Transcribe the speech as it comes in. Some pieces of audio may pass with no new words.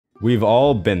We've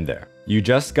all been there. You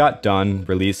just got done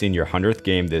releasing your 100th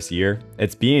game this year,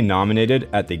 it's being nominated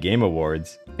at the Game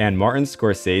Awards, and Martin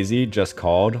Scorsese just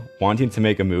called wanting to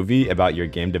make a movie about your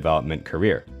game development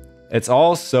career. It's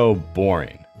all so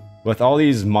boring. With all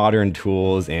these modern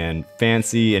tools and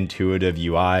fancy intuitive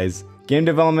UIs, game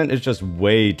development is just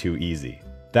way too easy.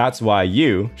 That's why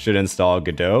you should install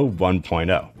Godot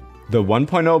 1.0. The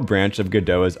 1.0 branch of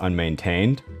Godot is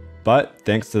unmaintained, but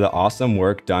thanks to the awesome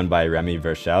work done by Remy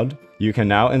Verscheld, you can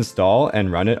now install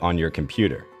and run it on your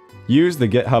computer. Use the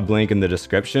GitHub link in the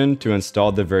description to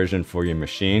install the version for your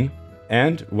machine,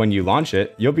 and when you launch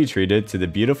it, you'll be treated to the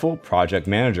beautiful Project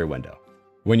Manager window.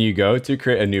 When you go to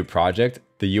create a new project,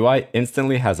 the UI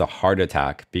instantly has a heart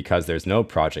attack because there's no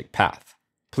project path.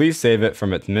 Please save it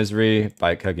from its misery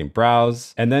by clicking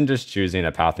Browse, and then just choosing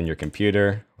a path in your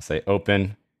computer. I'll say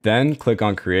Open. Then click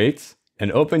on Create,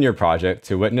 and open your project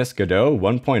to witness Godot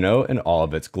 1.0 in all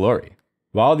of its glory.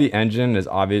 While the engine is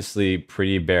obviously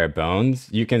pretty bare bones,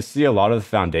 you can see a lot of the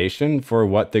foundation for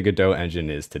what the Godot engine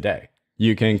is today.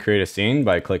 You can create a scene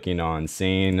by clicking on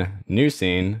Scene, New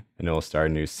Scene, and it will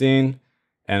start a new scene.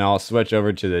 And I'll switch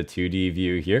over to the 2D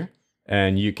view here.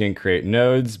 And you can create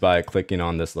nodes by clicking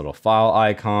on this little file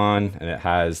icon, and it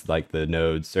has like the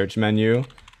node search menu.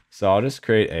 So I'll just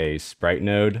create a sprite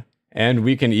node. And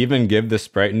we can even give the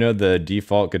sprite node the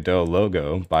default Godot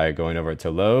logo by going over to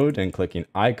load and clicking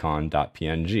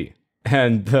icon.png.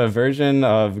 And the version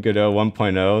of Godot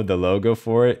 1.0, the logo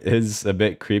for it is a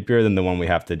bit creepier than the one we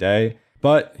have today,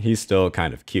 but he's still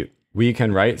kind of cute. We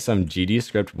can write some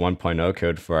GDScript 1.0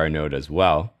 code for our node as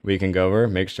well. We can go over,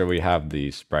 make sure we have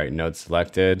the sprite node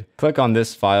selected, click on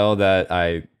this file that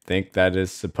I think that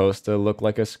is supposed to look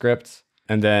like a script.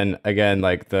 And then again,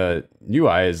 like the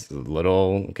UI is a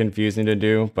little confusing to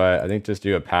do, but I think just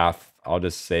do a path. I'll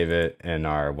just save it in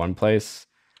our one place.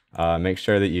 Make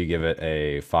sure that you give it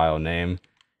a file name.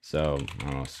 So I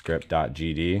don't know,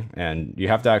 script.gd, and you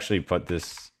have to actually put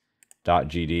this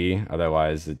 .gd,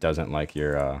 otherwise it doesn't like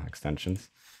your extensions.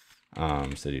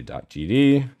 So do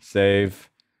 .gd, save,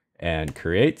 and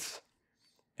create.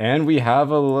 And we have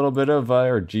a little bit of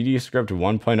our GDScript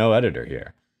 1.0 editor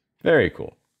here. Very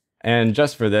cool. And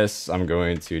just for this, I'm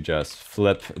going to just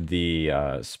flip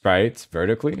the sprite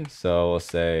vertically. So we'll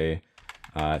say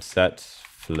set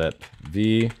flip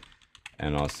v,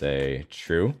 and I'll say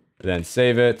true. Then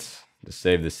save it, just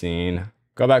save the scene.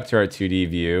 Go back to our 2D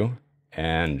view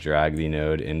and drag the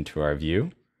node into our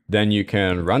view. Then you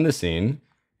can run the scene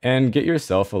and get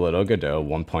yourself a little Godot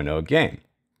 1.0 game.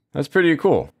 That's pretty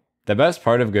cool. The best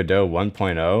part of Godot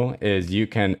 1.0 is you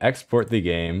can export the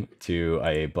game to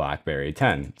a BlackBerry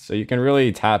 10, so you can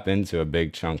really tap into a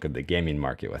big chunk of the gaming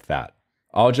market with that.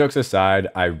 All jokes aside,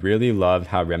 I really love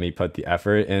how Remy put the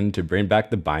effort in to bring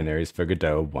back the binaries for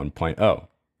Godot 1.0.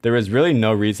 There was really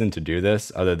no reason to do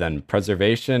this other than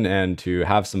preservation and to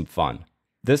have some fun.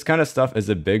 This kind of stuff is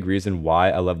a big reason why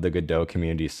I love the Godot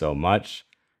community so much.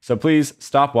 So please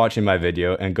stop watching my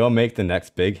video and go make the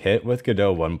next big hit with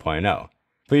Godot 1.0.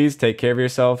 Please take care of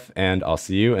yourself, and I'll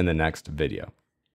see you in the next video.